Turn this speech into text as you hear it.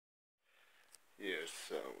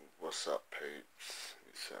So what's up, peeps?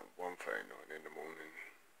 It's 1:39 in the morning.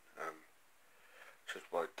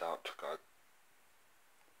 Just woke up to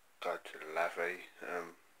go to the lavvy.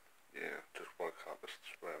 Yeah, just woke up as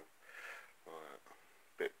well. A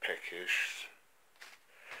bit peckish.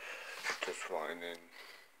 Just writing in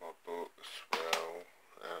my book as well.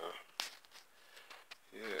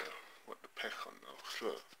 Yeah, what the peck on those?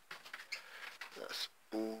 Look, that's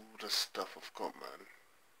all the stuff I've got, man.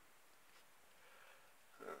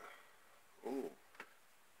 Ooh,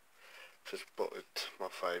 just bottled my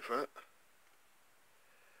favourite.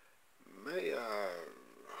 Mayo.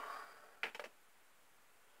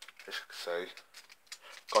 As you can see,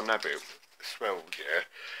 got an habit as well, yeah.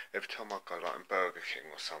 Every time I go like in Burger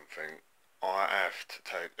King or something, I have to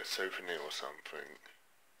take a souvenir or something.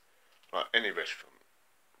 Like any restaurant,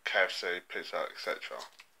 KFC, pizza, etc.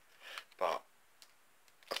 But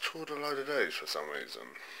I toured a load of these for some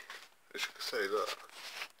reason. As you can see, look.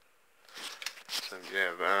 So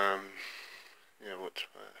yeah, yeah, what to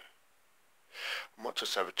I might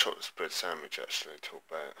just have a chocolate spread sandwich actually, talk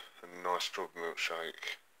about a nice strawberry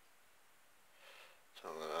milkshake.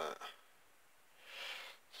 Something like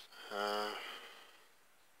that.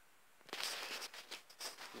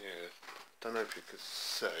 Yeah, don't know if you could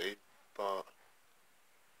see, but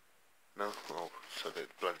no, oh, so the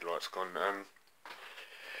bloody light's gone.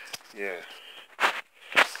 Yeah,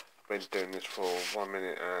 I've been doing this for 1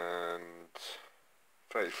 minute and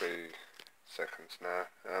 33 seconds now.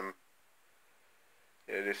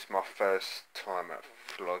 Yeah, this is my first time at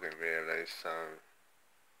vlogging really, so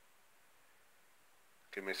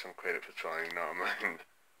give me some credit for trying, you know what I mean?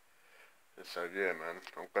 And so yeah, man,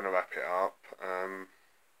 I'm gonna wrap it up. I'll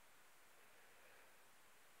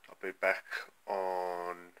be back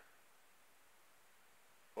on.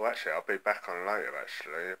 Well, actually, I'll be back on later.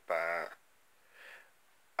 Actually, about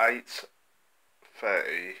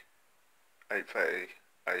 8:30, 8:30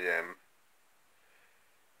 a.m.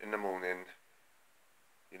 in the morning,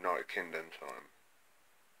 United Kingdom time.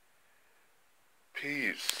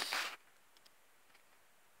 Peace.